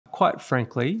quite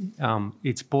frankly,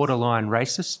 it's borderline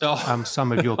racist.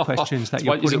 Some of your questions that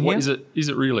you're putting here. Is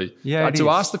it really? Yeah, to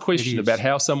ask the question about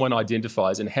how someone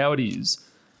identifies and how it is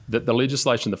that the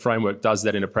legislation, the framework does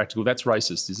that in a practical, that's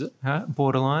racist, is it?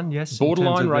 Borderline, yes.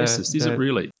 Borderline racist, is it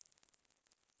really?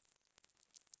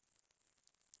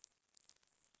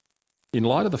 In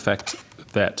light of the fact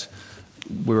that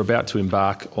we're about to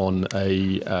embark on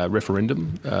a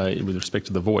referendum with respect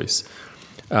to the voice,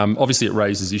 obviously it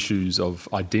raises issues of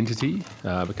identity,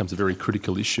 becomes a very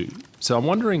critical issue. So I'm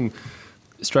wondering,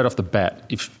 straight off the bat,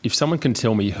 if someone can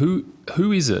tell me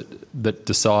who is it that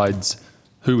decides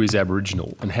who is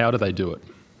Aboriginal and how do they do it?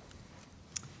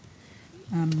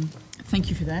 Thank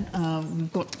you for that.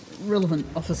 We've got relevant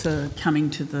officer coming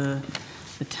to the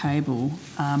table.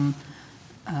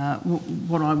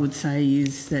 What I would say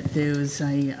is that there was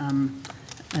a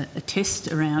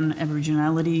test around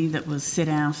Aboriginality that was set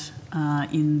out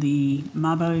in the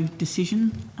Mabo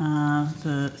decision,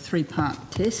 the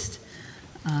three-part test,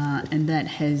 and that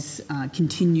has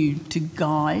continued to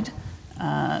guide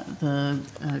the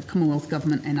Commonwealth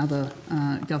Government and other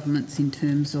governments in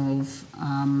terms of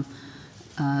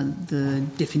the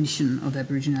definition of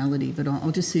Aboriginality. But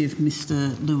I'll just see if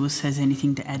Mr Lewis has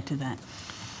anything to add to that.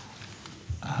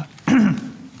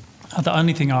 The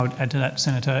only thing I would add to that,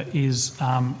 Senator, is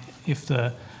if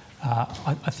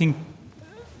I think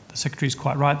the Secretary is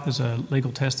quite right. There's a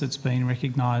legal test that's been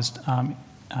recognised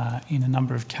in a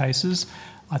number of cases.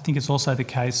 I think it's also the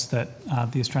case that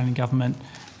the Australian Government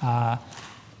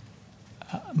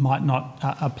might not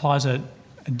applies a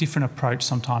different approach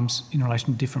sometimes in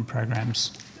relation to different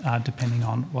programs, depending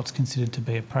on what's considered to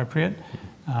be appropriate.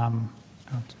 I'll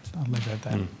leave it at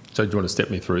that. So do you want to step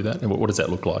me through that? And what does that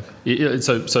look like?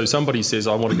 So somebody says,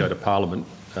 I want to go to Parliament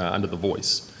under the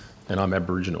voice and I'm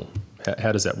Aboriginal.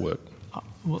 How does that work?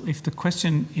 Well, if the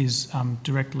question is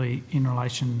directly in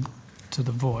relation to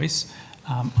the voice,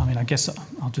 I guess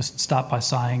I'll just start by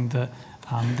saying the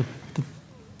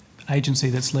agency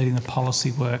that's leading the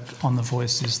policy work on the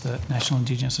voice is the National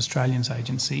Indigenous Australians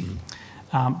Agency.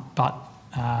 But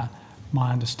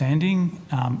my understanding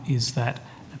is that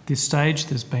at this stage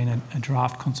there's been a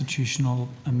draft constitutional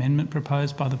amendment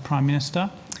proposed by the Prime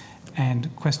Minister,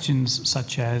 and questions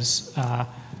such as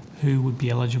who would be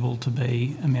eligible to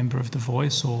be a member of the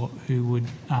voice or who would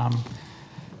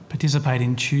participate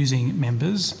in choosing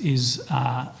members is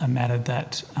a matter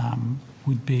that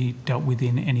would be dealt with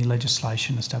in any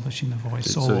legislation establishing the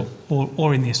voice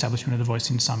or in the establishment of the voice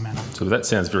in some manner. So that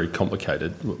sounds very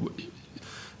complicated.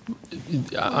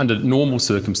 Under normal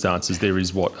circumstances, there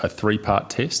is a three-part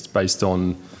test based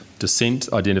on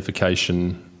dissent,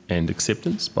 identification and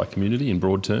acceptance by community in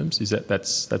broad terms.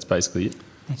 That's basically it?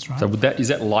 That's right. So is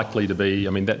that likely to be,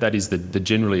 that is the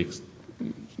generally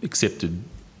accepted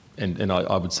and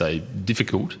I would say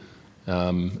difficult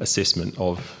assessment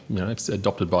of, it's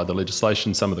adopted by the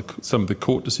legislation, some of the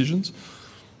court decisions?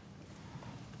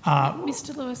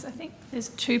 Mr Lewis, I think there's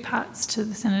two parts to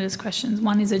the Senator's questions.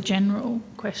 One is a general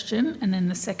question and then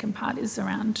the second part is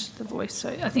around the voice. So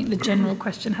I think the general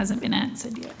question hasn't been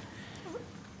answered yet.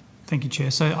 Thank you, Chair.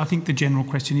 So I think the general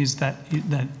question is that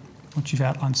what you've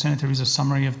outlined, Senator, is a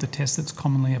summary of the test that's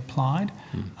commonly applied.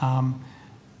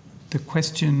 The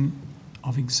question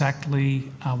of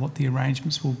exactly what the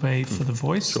arrangements will be for the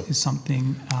voice is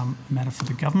something, a matter for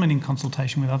the government in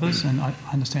consultation with others, and I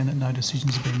understand that no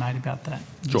decisions have been made about that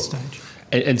at this stage.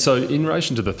 And so in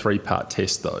relation to the three-part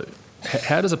test though,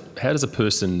 how is a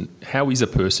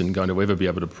person going to ever be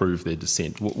able to prove their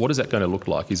descent? What is that going to look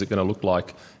like? Is it going to look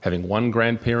like having one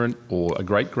grandparent or a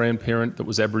great-grandparent that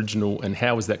was Aboriginal, and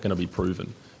how is that going to be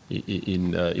proven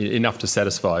in enough to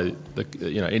satisfy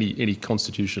any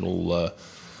constitutional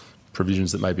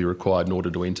provisions that may be required in order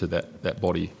to enter that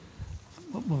body?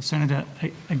 Well, Senator,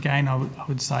 again, I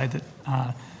would say that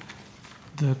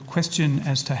the question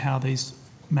as to how these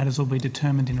matters will be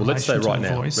determined in relation to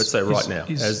the voice. Let's say right now,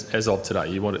 as of today,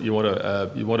 you want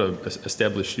to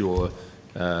establish your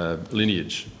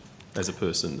lineage as a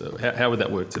person. How would that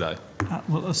work today?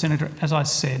 Well, Senator, as I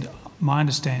said, my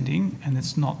understanding, and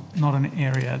it's not an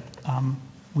area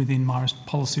within my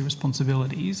policy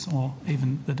responsibilities or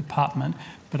even the department,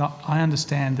 but I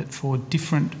understand that for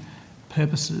different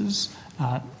purposes,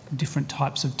 different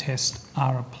types of tests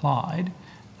are applied.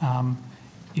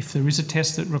 If there is a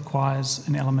test that requires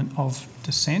an element of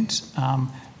dissent,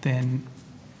 then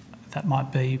that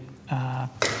might be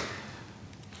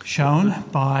shown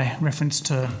by reference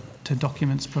to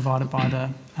documents provided by the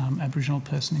Aboriginal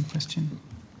person in question.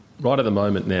 Right at the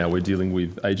moment now, we're dealing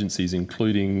with agencies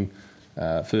including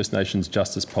First Nations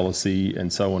justice policy,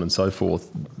 and so on and so forth.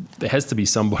 There has to be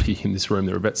somebody in this room.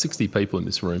 There are about 60 people in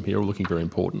this room here, all looking very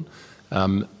important.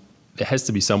 There has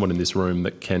to be someone in this room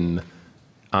that can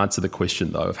answer the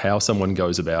question, though, of how someone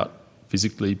goes about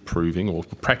physically proving or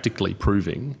practically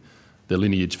proving their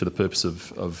lineage for the purpose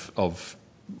of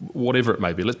whatever it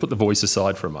may be. Let's put the voice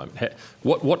aside for a moment.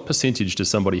 What percentage does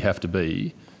somebody have to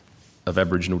be of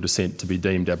Aboriginal descent to be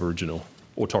deemed Aboriginal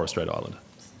or Torres Strait Islander?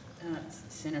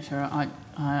 Senator,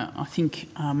 I think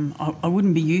I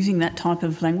wouldn't be using that type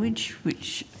of language,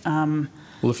 which... Well,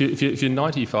 if you're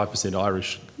 95%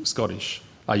 Irish, Scottish,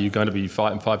 are you going to be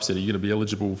 5%? Are you going to be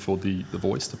eligible for the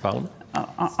voice to Parliament?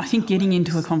 I think getting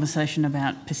into a conversation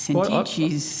about percentage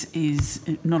is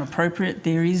not appropriate.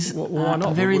 There is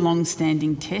a very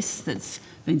long-standing test that's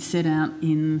been set out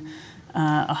in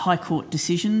a High Court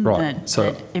decision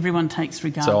that everyone takes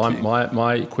regard to. So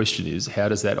my question is, how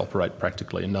does that operate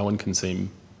practically? And no one can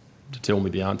seem to tell me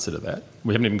the answer to that.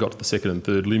 We haven't even got to the second and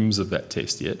third limbs of that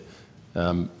test yet.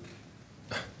 You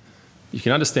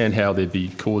can understand how there'd be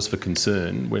cause for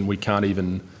concern when we can't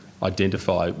even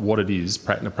identify what it is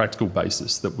on a practical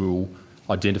basis that will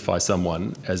identify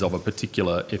someone as of a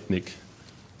particular ethnic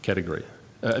category.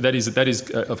 That is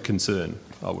of concern,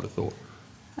 I would have thought.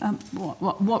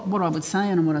 What I would say,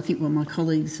 and what I think what my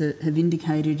colleagues have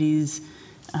indicated, is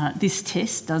this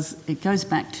test goes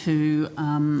back to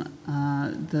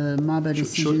the Mabo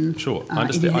decision. Sure. I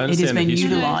understand it has been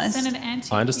utilised. Senator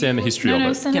Antic, I understand the history of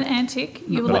it. Senator Antic,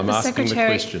 you will let the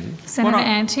Secretary... Senator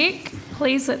Antic,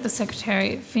 please let the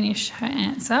Secretary finish her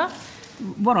answer.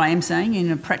 What I am saying,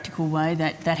 in a practical way,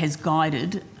 that has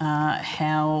guided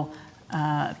how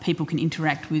people can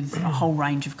interact with a whole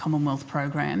range of Commonwealth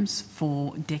programs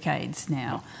for decades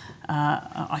now.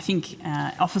 I think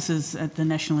officers at the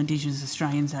National Indigenous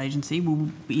Australians Agency will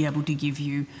be able to give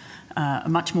you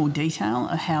much more detail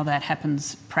of how that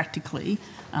happens practically,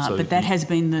 but that has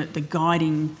been the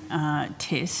guiding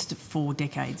test for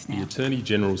decades now. The Attorney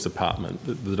General's Department,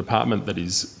 the department that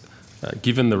is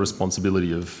given the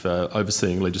responsibility of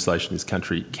overseeing legislation in this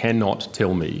country, cannot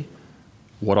tell me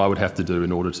what I would have to do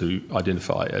in order to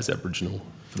identify as Aboriginal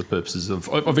for the purposes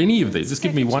of any of these. Just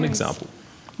give me one example.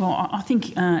 Well, I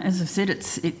think, as I've said,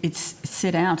 it's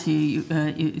set out.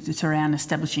 It's around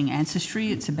establishing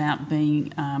ancestry. It's about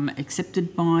being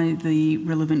accepted by the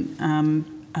relevant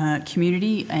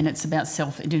community, and it's about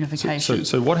self-identification.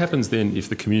 So what happens then if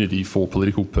the community, for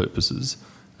political purposes,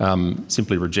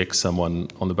 simply rejects someone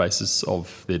on the basis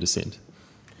of their descent?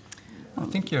 I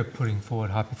think you're putting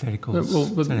forward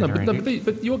hypotheticals.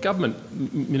 But your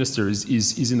government, Minister,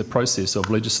 is in the process of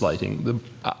legislating,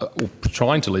 or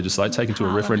trying to legislate, taking to a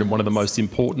referendum one of the most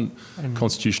important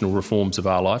constitutional reforms of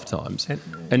our lifetimes.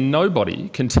 And nobody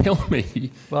can tell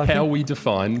me how we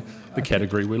define the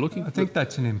category we're looking for. I think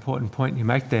that's an important point you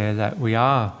make there, that we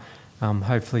are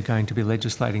hopefully going to be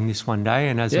legislating this one day.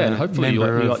 And as and hopefully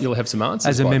you'll have some answers.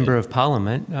 As a member of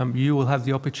Parliament, you will have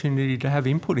the opportunity to have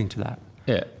input into that.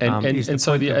 Yeah, I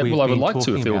would like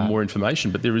to if there were more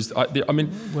information, but there is. What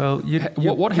happens?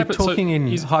 You're talking in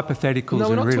hypotheticals. No,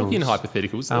 we're not talking in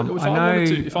hypotheticals.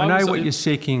 I know what you're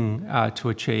seeking to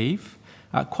achieve.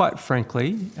 Quite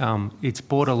frankly, it's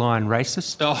borderline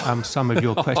racist. Some of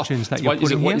your questions that you're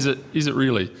putting here. Is it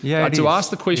really? Yeah, to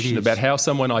ask the question about how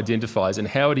someone identifies and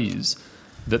how it is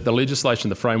that the legislation,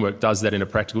 the framework does that in a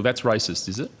practical, that's racist,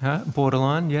 is it?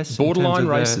 Borderline, yes. Borderline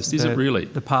racist, is it really?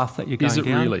 The path that you're going down. Is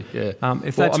it really? Yeah.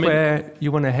 If that's where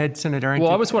you want to head, Senator Antic.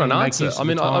 Well, I just want an answer.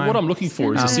 What I'm looking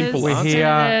for is a simple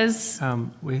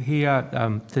answer. We're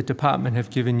here. The department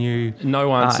have given you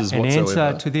no answers an whatsoever.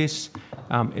 answer to this.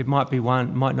 It might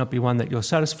not be one that you're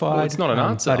satisfied. Well, it's not an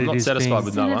answer. I'm not satisfied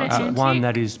with no answer. One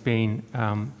that is being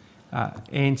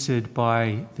answered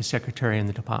by the Secretary and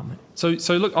the department. So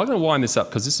look, I'm going to wind this up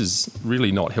because this is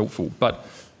really not helpful. But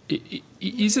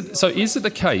is it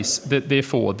the case that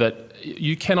therefore that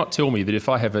you cannot tell me that if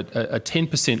I have a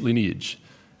 10% lineage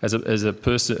as a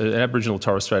person, an Aboriginal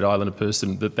Torres Strait Islander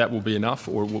person, that will be enough,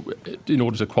 or in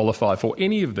order to qualify for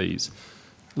any of these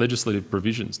legislative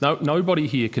provisions? Nobody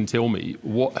here can tell me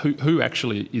who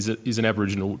actually is an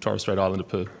Aboriginal Torres Strait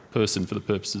Islander person for the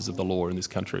purposes of the law in this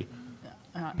country.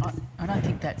 I don't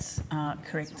think that's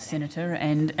correct, Senator.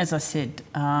 And as I said,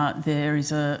 there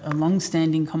is a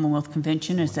long-standing Commonwealth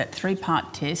Convention. It's that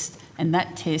three-part test, and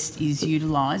that test is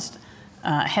utilised,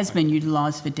 has been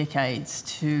utilised for decades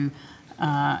to,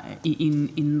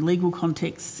 in legal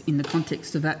contexts, in the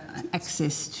context of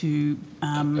access to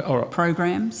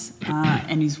programs,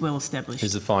 and is well established.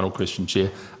 Here's the final question,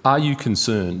 Chair. Are you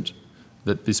concerned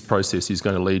that this process is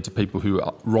going to lead to people who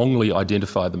wrongly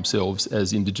identify themselves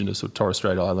as Indigenous or Torres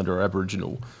Strait Islander or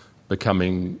Aboriginal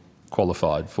becoming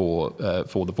qualified for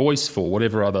The Voice, for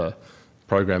whatever other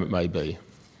program it may be?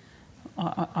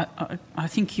 I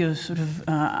think you're sort of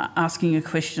asking a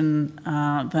question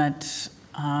that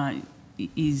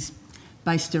is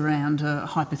based around a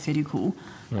hypothetical.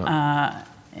 Right.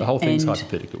 The whole thing's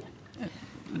hypothetical.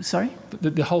 Sorry?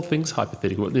 The whole thing's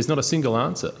hypothetical. There's not a single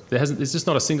answer. There's just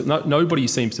not a single... nobody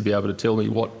seems to be able to tell me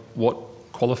what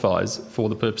qualifies for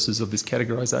the purposes of this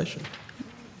categorisation.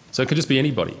 So it could just be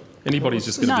anybody. Anybody's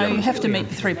just going to be able to... No, you have to meet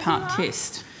the three-part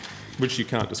test. Which you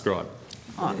can't describe.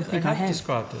 I think I have.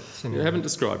 Described it. Senator. You haven't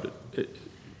described it.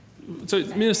 So,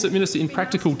 Minister, in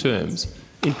practical terms,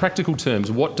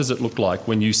 what does it look like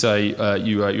when you say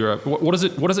what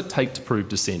does it take to prove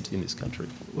dissent in this country?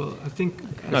 Well, I think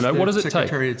what does it take?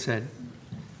 Secretary had said,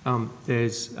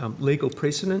 there's legal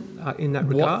precedent in that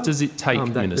regard. What does it take,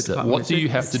 Minister? What do you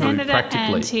have to do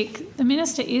practically? Senator Antic, the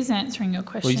Minister is answering your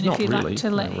question. Well, if you'd like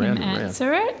to let him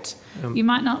answer it. You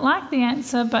might not like the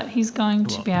answer, but he's going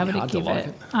to be able to give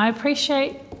it. I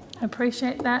appreciate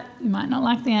that. You might not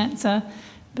like the answer,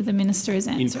 but the Minister is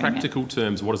answering it. In practical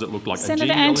terms, what does it look like?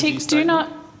 Senator Antic, do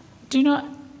not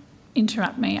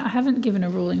interrupt me. I haven't given a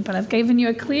ruling, but I've given you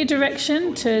a clear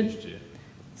direction to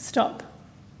stop.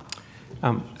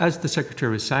 As the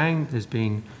Secretary was saying, there's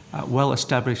been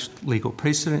well-established legal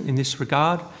precedent in this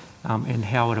regard and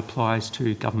how it applies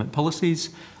to government policies.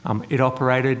 It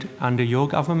operated under your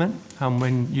government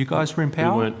when you guys were in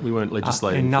power. We weren't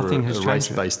legislating and nothing has a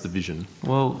race-based division.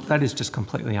 Well, that is just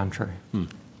completely untrue.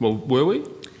 Well, were we?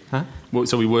 Huh? Well,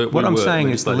 so we were. What I'm saying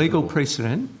is the legal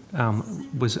precedent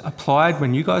was applied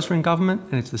when you guys were in government,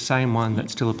 and it's the same one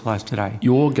that still applies today.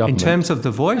 Your government. In terms of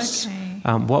The Voice,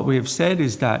 what we have said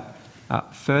is that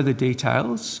further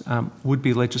details would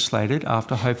be legislated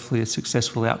after hopefully a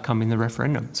successful outcome in the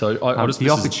referendum. So the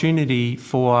opportunity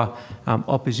for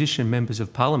opposition members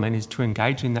of parliament is to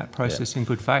engage in that process in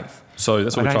good faith. So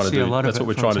that's what we're trying to do. That's what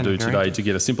we're trying to do today to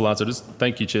get a simple answer. Just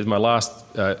thank you, Chair. My last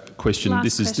question.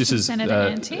 This is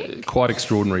quite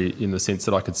extraordinary in the sense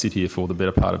that I could sit here for the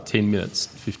better part of 10 minutes,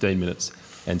 15 minutes,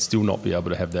 and still not be able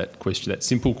to have that question, that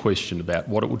simple question about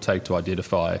what it would take to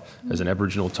identify as an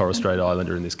Aboriginal Torres Strait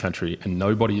Islander in this country, and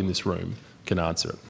nobody in this room can answer it.